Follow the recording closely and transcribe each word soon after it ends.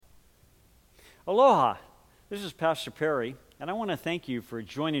Aloha, this is Pastor Perry, and I want to thank you for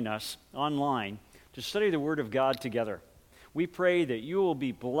joining us online to study the Word of God together. We pray that you will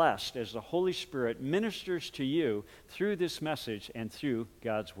be blessed as the Holy Spirit ministers to you through this message and through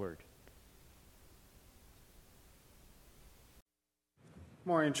God's Word.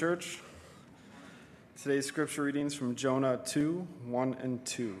 Morning, church. Today's scripture readings from Jonah 2, 1 and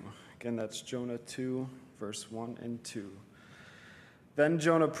 2. Again, that's Jonah 2, verse 1 and 2. Then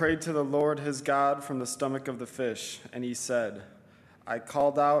Jonah prayed to the Lord his God from the stomach of the fish, and he said, I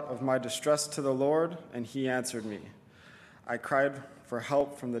called out of my distress to the Lord, and he answered me. I cried for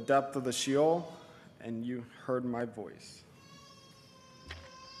help from the depth of the Sheol, and you heard my voice.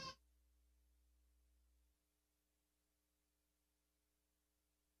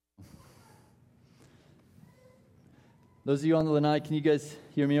 Those of you on the lanai, can you guys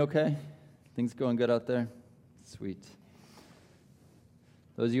hear me okay? Things going good out there? Sweet.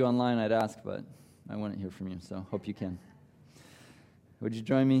 Those of you online, I'd ask, but I wouldn't hear from you, so hope you can. Would you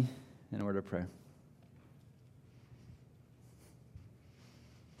join me in a word of prayer?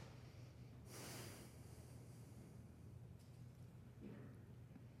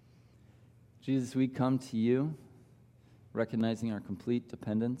 Jesus, we come to you, recognizing our complete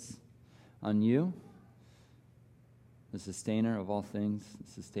dependence on you, the sustainer of all things, the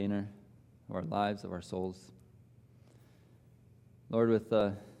sustainer of our lives, of our souls. Lord, with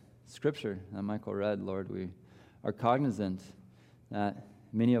the scripture that Michael read, Lord, we are cognizant that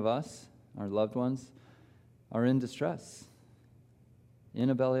many of us, our loved ones, are in distress, in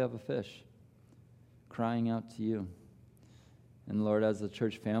a belly of a fish, crying out to you. And Lord, as a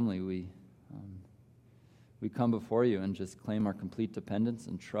church family, we come before you and just claim our complete dependence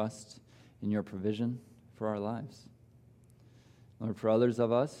and trust in your provision for our lives. Lord, for others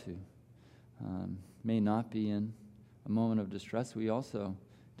of us who may not be in a moment of distress, we also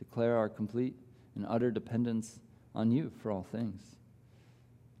declare our complete and utter dependence on you for all things.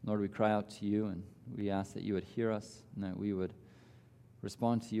 Lord, we cry out to you, and we ask that you would hear us and that we would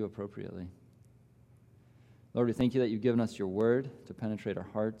respond to you appropriately. Lord, we thank you that you've given us your word to penetrate our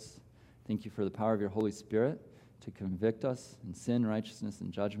hearts. Thank you for the power of your Holy Spirit to convict us in sin, righteousness,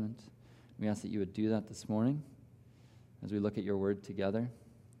 and judgment. We ask that you would do that this morning as we look at your word together.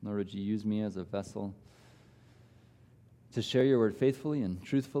 Lord, would you use me as a vessel to share your word faithfully and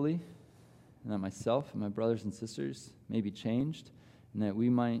truthfully, and that myself and my brothers and sisters may be changed, and that we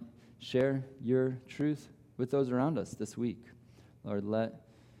might share your truth with those around us this week. Lord, let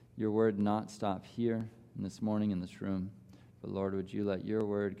your word not stop here and this morning in this room, but Lord, would you let your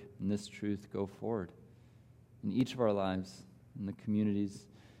word and this truth go forward in each of our lives, in the communities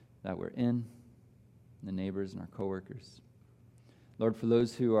that we're in, the neighbors and our coworkers. Lord, for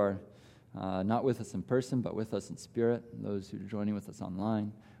those who are not with us in person, but with us in spirit, those who are joining with us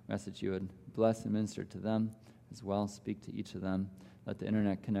online, we ask that you would bless and minister to them as well. Speak to each of them. Let the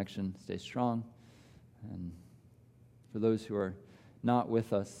internet connection stay strong. And for those who are not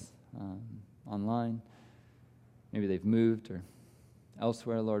with us online, maybe they've moved or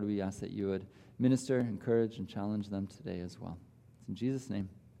elsewhere, Lord, we ask that you would minister, encourage, and challenge them today as well. It's in Jesus' name,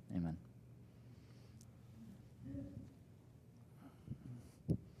 amen.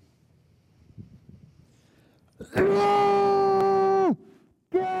 God!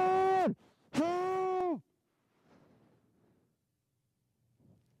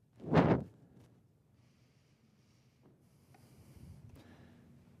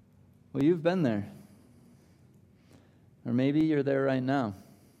 Well, you've been there. Or maybe you're there right now.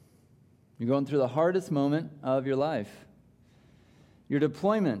 You're going through the hardest moment of your life. Your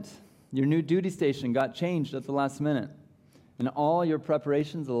deployment, your new duty station got changed at the last minute. And all your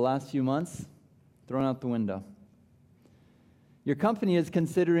preparations of the last few months, thrown out the window. Your company is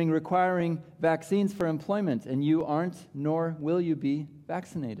considering requiring vaccines for employment, and you aren't, nor will you be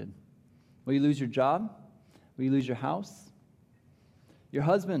vaccinated. Will you lose your job? Will you lose your house? Your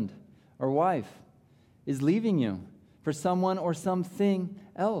husband or wife is leaving you for someone or something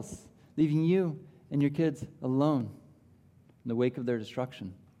else, leaving you and your kids alone in the wake of their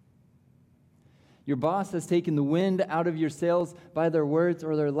destruction. Your boss has taken the wind out of your sails by their words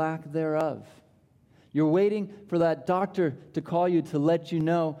or their lack thereof. You're waiting for that doctor to call you to let you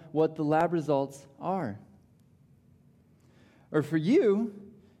know what the lab results are. Or for you,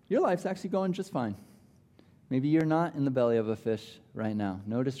 your life's actually going just fine. Maybe you're not in the belly of a fish right now,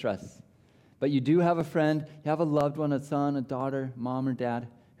 no distress. But you do have a friend, you have a loved one, a son, a daughter, mom or dad,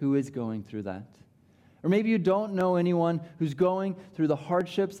 who is going through that. Or maybe you don't know anyone who's going through the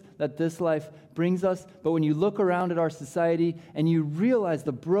hardships that this life brings us, but when you look around at our society and you realize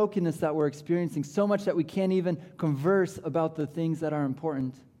the brokenness that we're experiencing, so much that we can't even converse about the things that are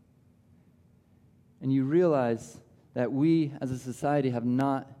important, and you realize that we as a society have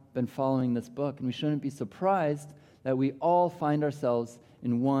not been following this book, and we shouldn't be surprised that we all find ourselves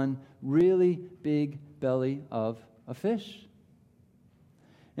in one really big belly of a fish.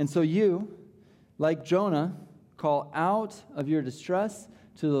 And so you, like Jonah, call out of your distress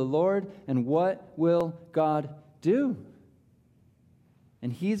to the Lord, and what will God do?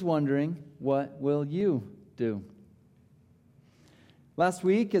 And he's wondering, what will you do? Last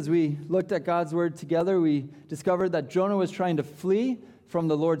week, as we looked at God's word together, we discovered that Jonah was trying to flee from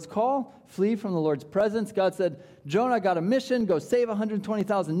the Lord's call, flee from the Lord's presence. God said, Jonah, I got a mission, go save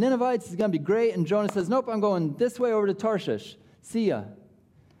 120,000 Ninevites, it's going to be great. And Jonah says, nope, I'm going this way over to Tarshish. See ya.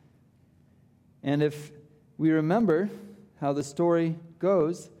 And if we remember how the story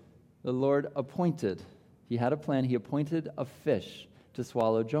goes, the Lord appointed. He had a plan. He appointed a fish to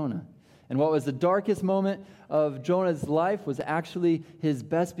swallow Jonah. And what was the darkest moment of Jonah's life was actually his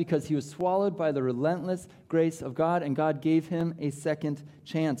best, because he was swallowed by the relentless grace of God, and God gave him a second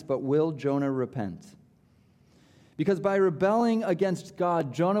chance. But will Jonah repent? Because by rebelling against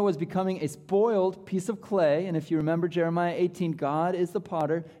God, Jonah was becoming a spoiled piece of clay. And if you remember Jeremiah 18, God is the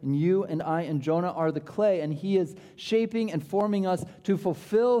potter, and you and I and Jonah are the clay, and he is shaping and forming us to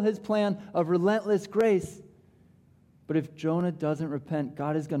fulfill his plan of relentless grace. But if Jonah doesn't repent,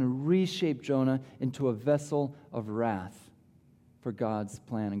 God is going to reshape Jonah into a vessel of wrath for God's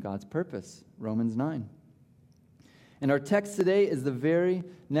plan and God's purpose. Romans 9. And our text today is the very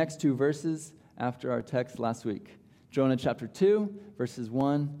next two verses after our text last week. Jonah chapter 2, verses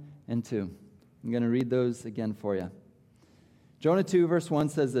 1 and 2. I'm going to read those again for you. Jonah 2, verse 1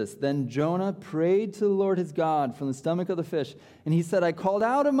 says this, Then Jonah prayed to the Lord his God from the stomach of the fish, and he said, I called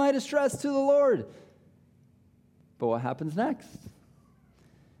out in my distress to the Lord. But what happens next?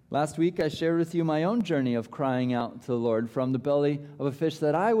 Last week, I shared with you my own journey of crying out to the Lord from the belly of a fish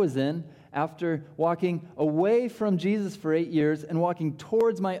that I was in after walking away from Jesus for 8 years and walking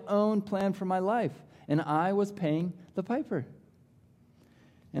towards my own plan for my life. And I was paying the piper.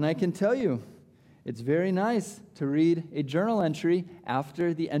 And I can tell you, it's very nice to read a journal entry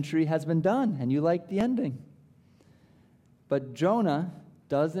after the entry has been done and you like the ending. But Jonah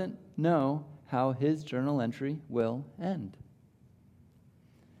doesn't know how his journal entry will end.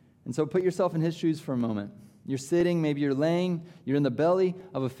 And so put yourself in his shoes for a moment. You're sitting, maybe you're laying, you're in the belly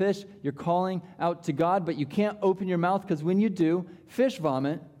of a fish, you're calling out to God, but you can't open your mouth because when you do, fish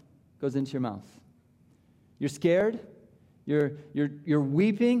vomit goes into your mouth. You're scared, you're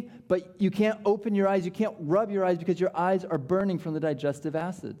weeping, but you can't open your eyes, you can't rub your eyes because your eyes are burning from the digestive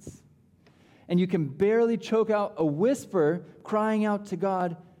acids. And you can barely choke out a whisper crying out to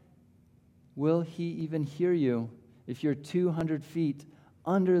God. Will he even hear you if you're 200 feet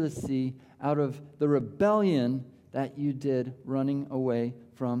under the sea out of the rebellion that you did running away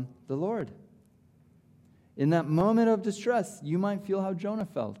from the Lord? In that moment of distress, you might feel how Jonah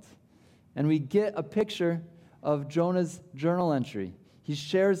felt. And we get a picture of Jonah's journal entry. He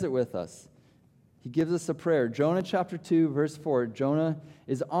shares it with us. He gives us a prayer. Jonah chapter 2, verse 4. Jonah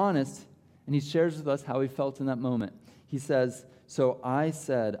is honest, and he shares with us how he felt in that moment. He says, So I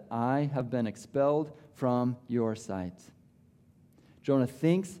said, I have been expelled from your sight. Jonah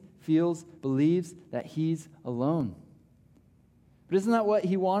thinks, feels, believes that he's alone. But isn't that what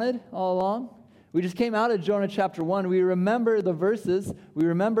he wanted all along? We just came out of Jonah chapter 1. We remember the verses. We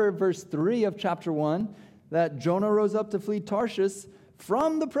remember verse 3 of chapter 1, that Jonah rose up to flee Tarshish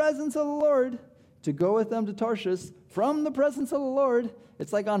from the presence of the Lord, to go with them to Tarshish from the presence of the Lord.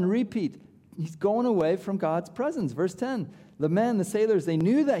 It's like on repeat. He's going away from God's presence. Verse 10, the men, the sailors, they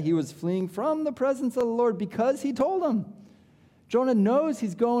knew that he was fleeing from the presence of the Lord because he told them. Jonah knows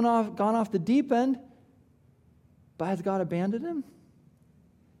he's gone off the deep end, but has God abandoned him?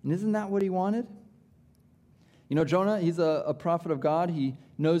 And isn't that what he wanted? You know, Jonah, he's a prophet of God. He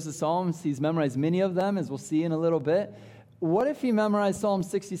knows the Psalms. He's memorized many of them, as we'll see in a little bit. What if he memorized Psalm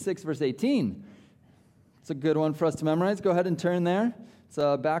 66, verse 18? It's a good one for us to memorize. Go ahead and turn there. It's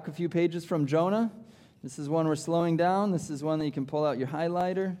back a few pages from Jonah. This is one we're slowing down. This is one that you can pull out your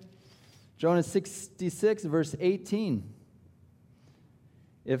highlighter. Jonah 66, verse 18.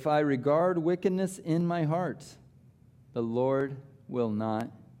 If I regard wickedness in my heart, the Lord will not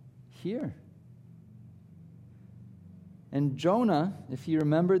hear. And Jonah, if he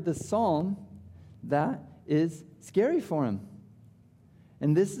remembered the psalm, that is scary for him.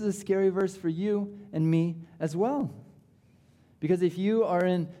 And this is a scary verse for you and me as well. Because if you are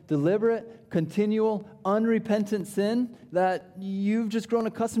in deliberate, continual, unrepentant sin that you've just grown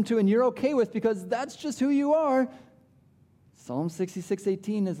accustomed to and you're okay with because that's just who you are, Psalm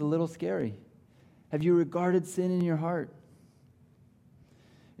 66:18 is a little scary. Have you regarded sin in your heart?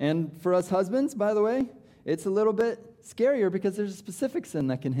 And for us husbands, by the way, it's a little bit scarier because there's a specific sin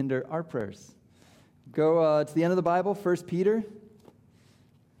that can hinder our prayers. Go to the end of the Bible, 1 Peter.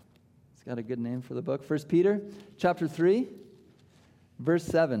 It's got a good name for the book. 1 Peter chapter 3, verse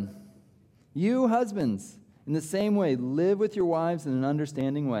 7. You husbands, in the same way, live with your wives in an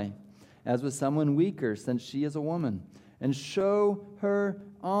understanding way, as with someone weaker, since she is a woman, and show her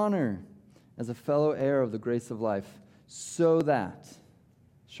honor as a fellow heir of the grace of life, show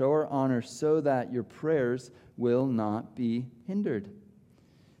her honor so that your prayers will not be hindered.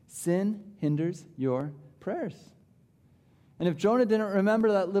 Sin hinders your prayers. And if Jonah didn't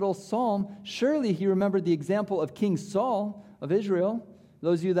remember that little psalm, surely he remembered the example of King Saul of Israel.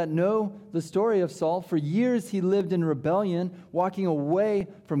 Those of you that know the story of Saul, for years he lived in rebellion, walking away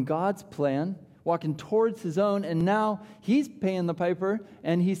from God's plan, walking towards his own, and now he's paying the piper,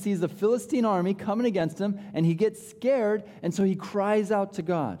 and he sees the Philistine army coming against him, and he gets scared, and so he cries out to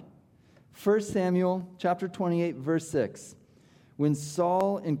God. 1 Samuel chapter 28, verse 6. When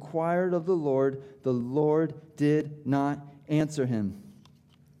Saul inquired of the Lord did not answer him.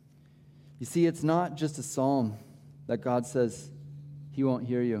 You see, it's not just a psalm that God says he won't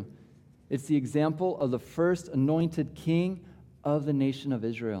hear you. It's the example of the first anointed king of the nation of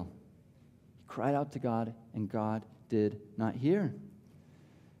Israel. He cried out to God, and God did not hear.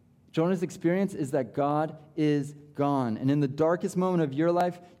 Jonah's experience is that God is gone. And in the darkest moment of your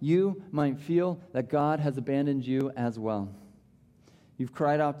life, you might feel that God has abandoned you as well. You've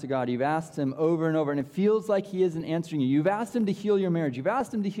cried out to God. You've asked him over and over, and it feels like he isn't answering you. You've asked him to heal your marriage. You've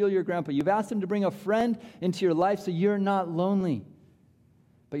asked him to heal your grandpa. You've asked him to bring a friend into your life so you're not lonely.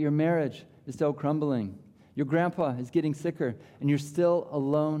 But your marriage is still crumbling. Your grandpa is getting sicker, and you're still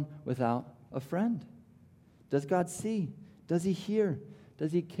alone without a friend. Does God see? Does he hear?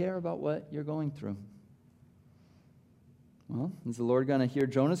 Does he care about what you're going through? Well, is the Lord going to hear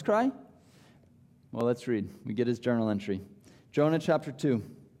Jonah's cry? Well, let's read. We get his journal entry. Jonah chapter 2,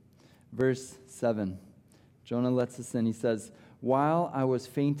 verse 7. Jonah lets us in. He says, while I was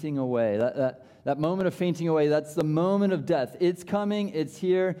fainting away, that moment of fainting away, that's the moment of death. It's coming, it's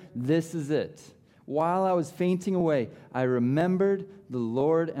here, this is it. While I was fainting away, I remembered the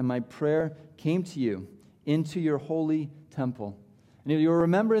Lord, and my prayer came to you into your holy temple. And if you'll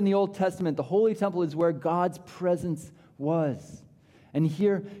remember in the Old Testament, the holy temple is where God's presence was. And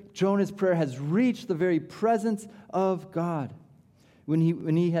here, Jonah's prayer has reached the very presence of God. When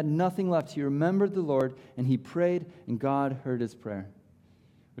he had nothing left, he remembered the Lord, and he prayed, and God heard his prayer.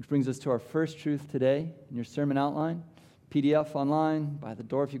 Which brings us to our first truth today in your sermon outline. PDF online, by the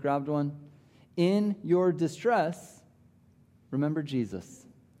door if you grabbed one. In your distress, remember Jesus.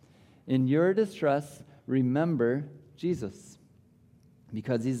 In your distress, remember Jesus.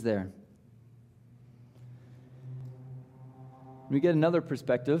 Because he's there. We get another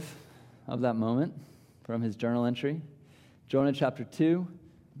perspective of that moment from his journal entry. Jonah chapter 2,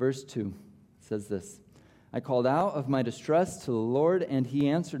 verse 2 says this. I called out of my distress to the Lord, and he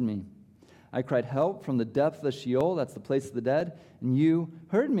answered me. I cried help from the depth of the Sheol, that's the place of the dead, and you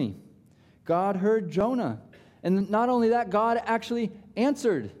heard me. God heard Jonah. And not only that, God actually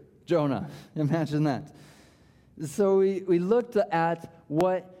answered Jonah. Imagine that. So we looked at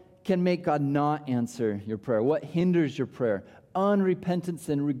what can make God not answer your prayer, what hinders your prayer. Unrepentant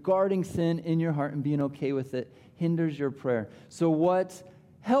sin, regarding sin in your heart and being okay with it, hinders your prayer. So what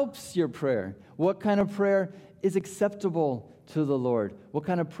helps your prayer? What kind of prayer is acceptable to the Lord? What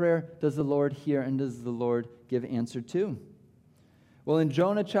kind of prayer does the Lord hear and does the Lord give answer to? Well, in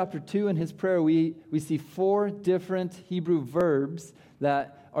Jonah chapter 2, in his prayer, we see 4 different Hebrew verbs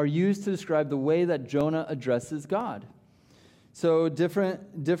that are used to describe the way that Jonah addresses God. So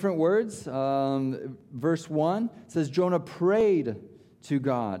different words. Verse 1 says Jonah prayed to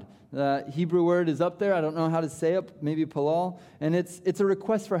God. The Hebrew word is up there. I don't know how to say it. Maybe palal. And it's a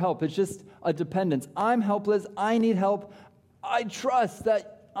request for help. It's just a dependence. I'm helpless. I need help. I trust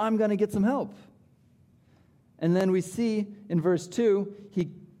that I'm going to get some help. And then we see in verse 2, he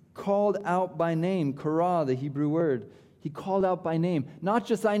called out by name, kara, the Hebrew word. He called out by name. Not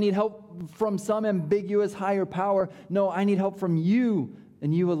just I need help from some ambiguous higher power. No, I need help from you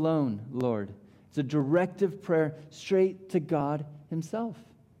and you alone, Lord. It's a directive prayer straight to God himself.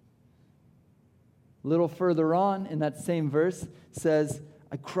 A little further on in that same verse says,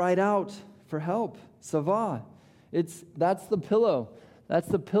 I cried out for help. Savah. That's the pillow. That's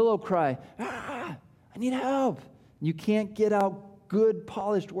the pillow cry. I need help. You can't get out good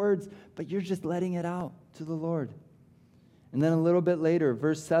polished words, but you're just letting it out to the Lord. And then a little bit later,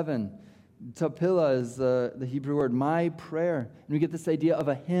 verse 7, Tapila is the Hebrew word, my prayer. And we get this idea of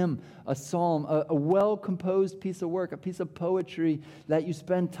a hymn, a psalm, a well-composed piece of work, a piece of poetry that you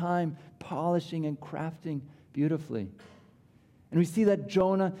spend time polishing and crafting beautifully. And we see that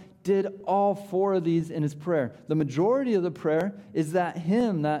Jonah did all four of these in his prayer. The majority of the prayer is that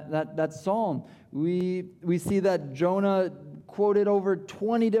hymn, that psalm. We see that Jonah quoted over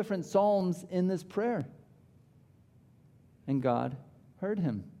 20 different psalms in this prayer. And God heard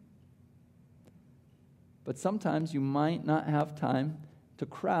him. But sometimes you might not have time to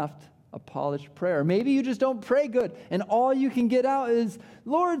craft a polished prayer. Maybe you just don't pray good, and all you can get out is,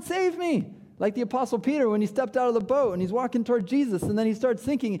 Lord, save me. Like the Apostle Peter when he stepped out of the boat and he's walking toward Jesus, and then he starts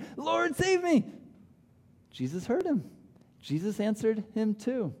thinking, Lord, save me. Jesus heard him. Jesus answered him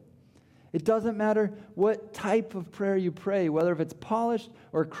too. It doesn't matter what type of prayer you pray, whether if it's polished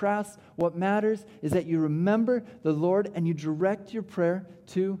or crass. What matters is that you remember the Lord and you direct your prayer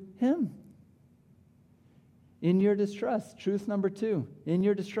to him. In your distress, truth number 2, in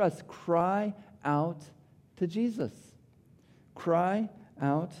your distress, cry out to Jesus. Cry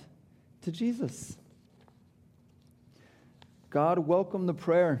out to Jesus. God welcomed the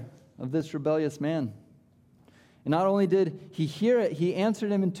prayer of this rebellious man. And not only did he hear it, he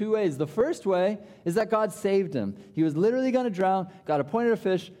answered him in 2 ways. The first way is that God saved him. He was literally going to drown, God appointed a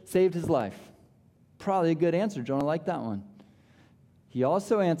fish, saved his life. Probably a good answer. Jonah liked that one. He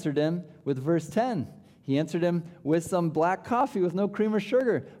also answered him with verse 10. He answered him with some black coffee with no cream or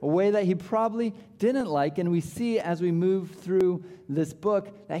sugar, a way that he probably didn't like. And we see as we move through this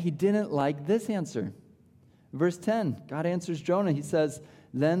book that he didn't like this answer. Verse 10, God answers Jonah. He says,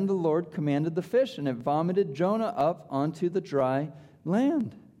 then the Lord commanded the fish, and it vomited Jonah up onto the dry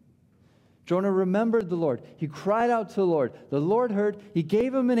land. Jonah remembered the Lord. He cried out to the Lord. The Lord heard. He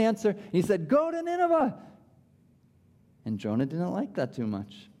gave him an answer. And he said, go to Nineveh. And Jonah didn't like that too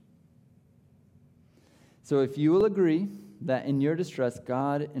much. So if you will agree that in your distress,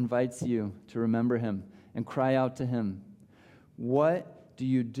 God invites you to remember him and cry out to him, what do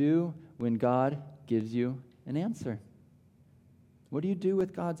you do when God gives you an answer? What do you do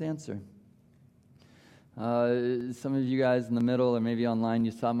with God's answer? Some of you guys in the middle or maybe online,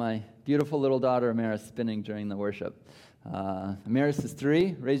 you saw my beautiful little daughter, Amaris, spinning during the worship. Amaris is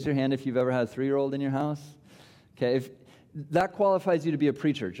 3. Raise your hand if you've ever had a 3-year-old in your house. Okay, if that qualifies you to be a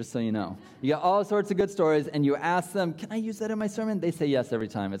preacher, just so you know. You got all sorts of good stories, and you ask them, can I use that in my sermon? They say yes every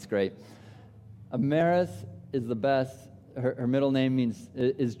time. It's great. Amaris is the best. Her middle name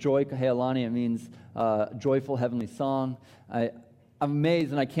is Joy Kahealani. It means joyful heavenly song. I'm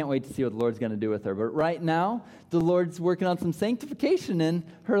amazed, and I can't wait to see what the Lord's going to do with her. But right now, the Lord's working on some sanctification in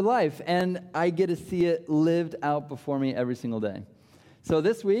her life, and I get to see it lived out before me every single day. So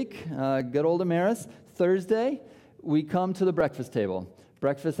this week, good old Amaris, Thursday, we come to the breakfast table.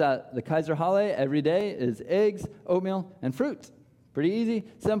 Breakfast at the Kaiser Halle every day is eggs, oatmeal, and fruit. Pretty easy,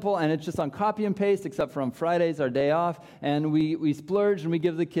 simple, and it's just on copy and paste, except for on Fridays, our day off, and we splurge and we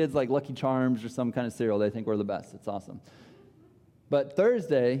give the kids like Lucky Charms or some kind of cereal. They think we're the best. It's awesome. But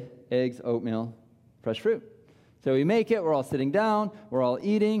Thursday, eggs, oatmeal, fresh fruit. So we make it, we're all sitting down, we're all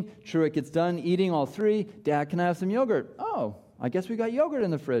eating. Truett gets done eating all 3. Dad, can I have some yogurt? Oh, I guess we got yogurt in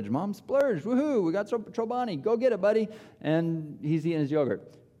the fridge. Mom splurged. Woohoo, we got Chobani. Go get it, buddy. And he's eating his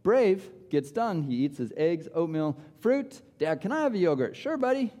yogurt. Brave gets done. He eats his eggs, oatmeal, fruit. Dad, can I have a yogurt? Sure,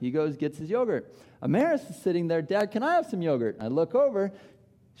 buddy. He goes, gets his yogurt. Amaris is sitting there. Dad, can I have some yogurt? I look over.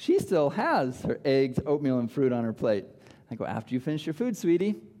 She still has her eggs, oatmeal, and fruit on her plate. I go, after you finish your food,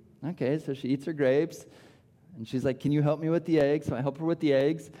 sweetie. Okay, so she eats her grapes. And she's like, can you help me with the eggs? So I help her with the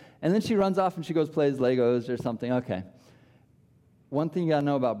eggs. And then she runs off and she goes plays Legos or something. Okay. One thing you got to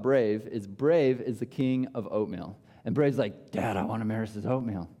know about Brave is the king of oatmeal. And Brave's like, Dad, I want Amaris'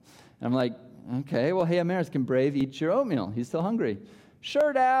 oatmeal. And I'm like, okay, well, hey, Amaris, can Brave eat your oatmeal? He's still hungry.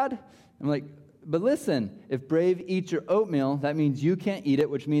 Sure, Dad. I'm like, but listen, if Brave eats your oatmeal, that means you can't eat it,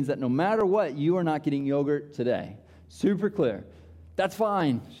 which means that no matter what, you are not getting yogurt today. Super clear. That's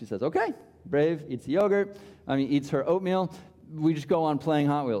fine. She says, okay. Brave eats the yogurt. Eats her oatmeal. We just go on playing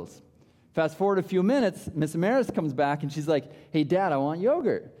Hot Wheels. Fast forward a few minutes, Miss Amaris comes back and she's like, hey, Dad, I want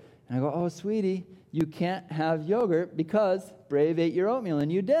yogurt. And I go, oh, sweetie, you can't have yogurt because Brave ate your oatmeal and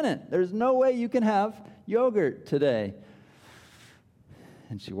you didn't. There's no way you can have yogurt today.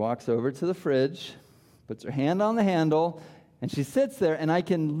 And she walks over to the fridge, puts her hand on the handle, and she sits there, and I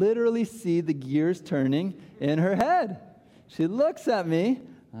can literally see the gears turning in her head. She looks at me,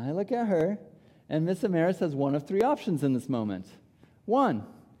 I look at her, and Miss Amaris has one of 3 options in this moment. 1,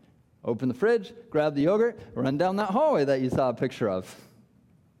 open the fridge, grab the yogurt, run down that hallway that you saw a picture of.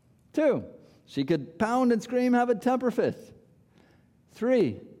 2, she could pound and scream, have a temper fit.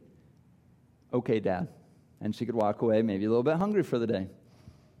 3, okay, Dad. And she could walk away maybe a little bit hungry for the day.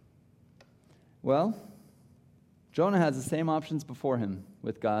 Well, Jonah has the same options before him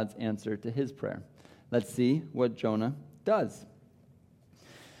with God's answer to his prayer. Let's see what Jonah does.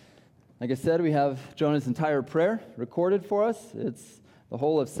 Like I said, we have Jonah's entire prayer recorded for us. It's the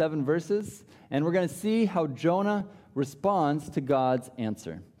whole of 7 verses. And we're going to see how Jonah responds to God's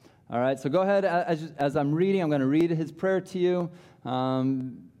answer. All right, so go ahead. As I'm reading, I'm going to read his prayer to you.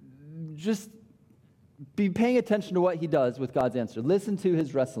 Just be paying attention to what he does with God's answer. Listen to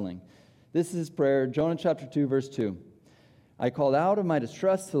his wrestling. This is his prayer, Jonah chapter 2, verse 2. I called out of my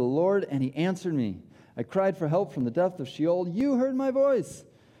distress to the Lord, and he answered me. I cried for help from the depth of Sheol. You heard my voice.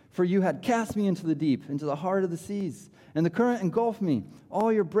 For you had cast me into the deep, into the heart of the seas, and the current engulfed me.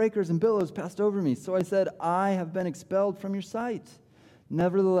 All your breakers and billows passed over me. So I said, I have been expelled from your sight.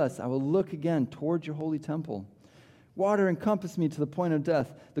 Nevertheless, I will look again toward your holy temple. Water encompassed me to the point of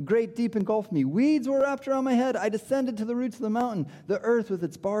death. The great deep engulfed me. Weeds were wrapped around my head. I descended to the roots of the mountain. The earth with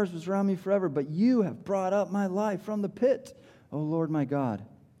its bars was around me forever. But you have brought up my life from the pit, O Lord my God.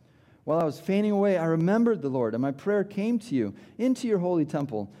 While I was fainting away, I remembered the Lord, and my prayer came to you, into your holy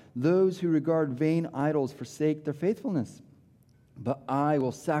temple. Those who regard vain idols forsake their faithfulness. But I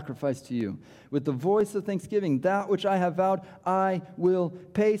will sacrifice to you with the voice of thanksgiving. That which I have vowed, I will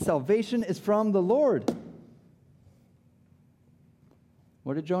pay. Salvation is from the Lord.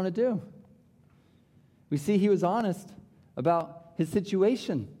 What did Jonah do? We see he was honest about his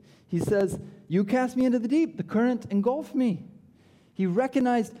situation. He says, you cast me into the deep. The current engulfed me. He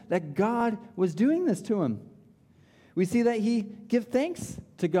recognized that God was doing this to him. We see that he gives thanks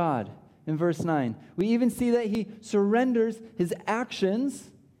to God in verse 9. We even see that he surrenders his actions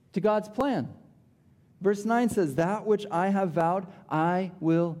to God's plan. Verse 9 says, that which I have vowed, I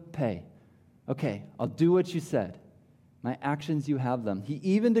will pay. Okay, I'll do what you said. My actions, you have them. He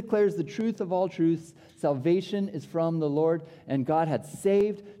even declares the truth of all truths. Salvation is from the Lord. And God had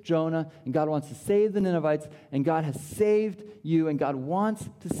saved Jonah. And God wants to save the Ninevites. And God has saved you. And God wants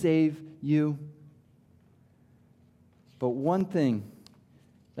to save you. But one thing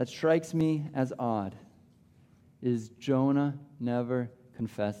that strikes me as odd is Jonah never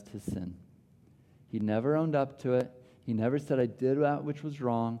confessed his sin. He never owned up to it. He never said, I did that which was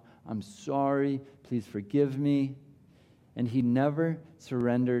wrong. I'm sorry. Please forgive me. And he never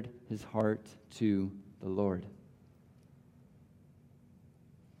surrendered his heart to the Lord.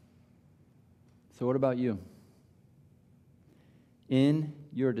 So what about you? In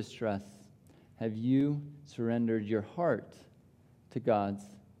your distress, have you surrendered your heart to God's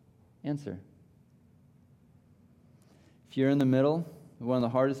answer? If you're in the middle of one of the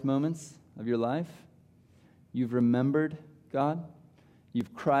hardest moments of your life, you've remembered God,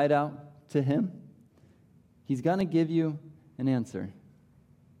 you've cried out to him, he's going to give you an answer,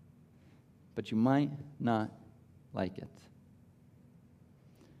 but you might not like it.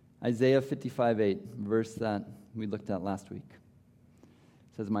 Isaiah 55:8, verse that we looked at last week,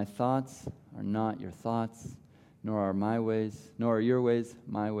 says, my thoughts are not your thoughts, nor are your ways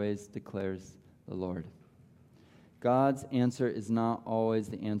my ways, declares the Lord. God's answer is not always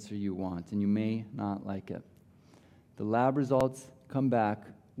the answer you want, and you may not like it. The lab results come back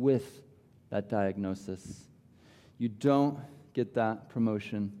with that diagnosis. You don't get that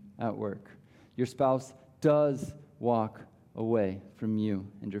promotion at work. Your spouse does walk away from you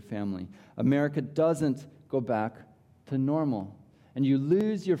and your family. America doesn't go back to normal. And you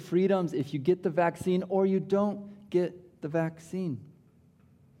lose your freedoms if you get the vaccine or you don't get the vaccine.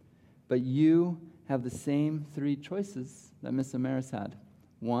 But you have the same 3 choices that Miss Amaris had.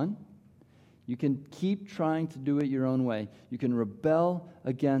 1, you can keep trying to do it your own way. You can rebel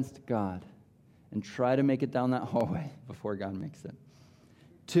against God and try to make it down that hallway before God makes it.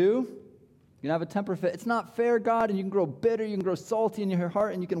 2, you can have a temper fit. It's not fair, God, and you can grow bitter, you can grow salty in your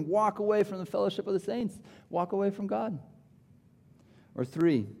heart, and you can walk away from the fellowship of the saints, walk away from God. Or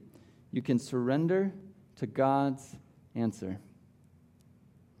 3, you can surrender to God's answer.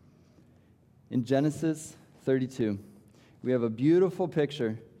 In Genesis 32, we have a beautiful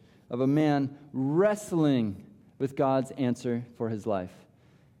picture of a man wrestling with God's answer for his life.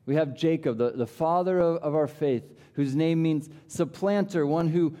 We have Jacob, the father of our faith, whose name means supplanter, one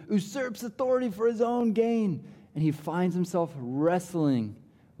who usurps authority for his own gain. And he finds himself wrestling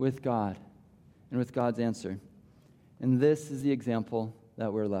with God and with God's answer. And this is the example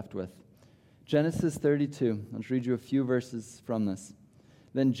that we're left with. Genesis 32. Let's read you a few verses from this.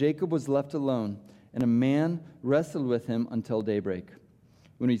 Then Jacob was left alone, and a man wrestled with him until daybreak.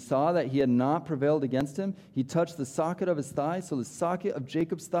 When he saw that he had not prevailed against him, he touched the socket of his thigh, so the socket of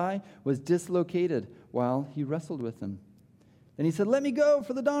Jacob's thigh was dislocated while he wrestled with him. And he said, let me go,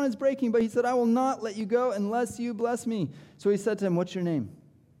 for the dawn is breaking. But he said, I will not let you go unless you bless me. So he said to him, what's your name?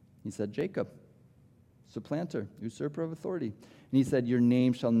 He said, Jacob, supplanter, usurper of authority. And he said, your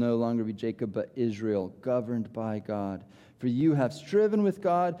name shall no longer be Jacob, but Israel, governed by God. For you have striven with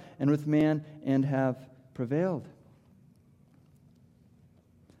God and with man and have prevailed.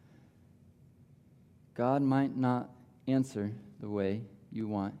 God might not answer the way you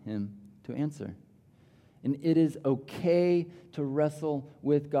want him to answer. And it is okay to wrestle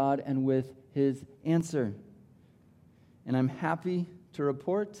with God and with his answer. And I'm happy to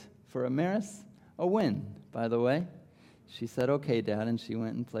report for Amaris a win, by the way. She said, okay, Dad, and she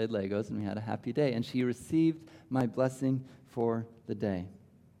went and played Legos, and we had a happy day. And she received my blessing for the day.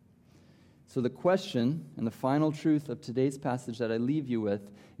 So the question and the final truth of today's passage that I leave you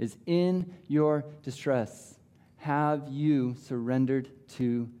with is, in your distress, have you surrendered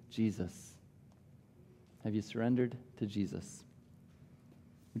to Jesus? Have you surrendered to Jesus?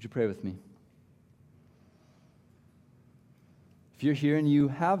 Would you pray with me? If you're here and you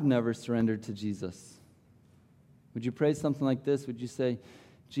have never surrendered to Jesus, would you pray something like this? Would you say,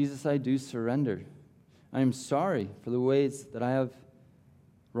 Jesus, I do surrender. I am sorry for the ways that I have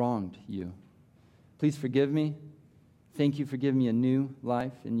wronged you. Please forgive me. Thank you for giving me a new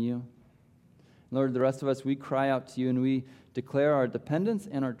life in you. Lord, the rest of us, we cry out to you and we declare our dependence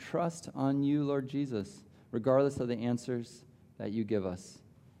and our trust on you, Lord Jesus, regardless of the answers that you give us.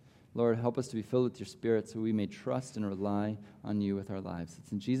 Lord, help us to be filled with your Spirit so we may trust and rely on you with our lives.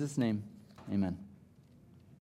 It's in Jesus' name, amen.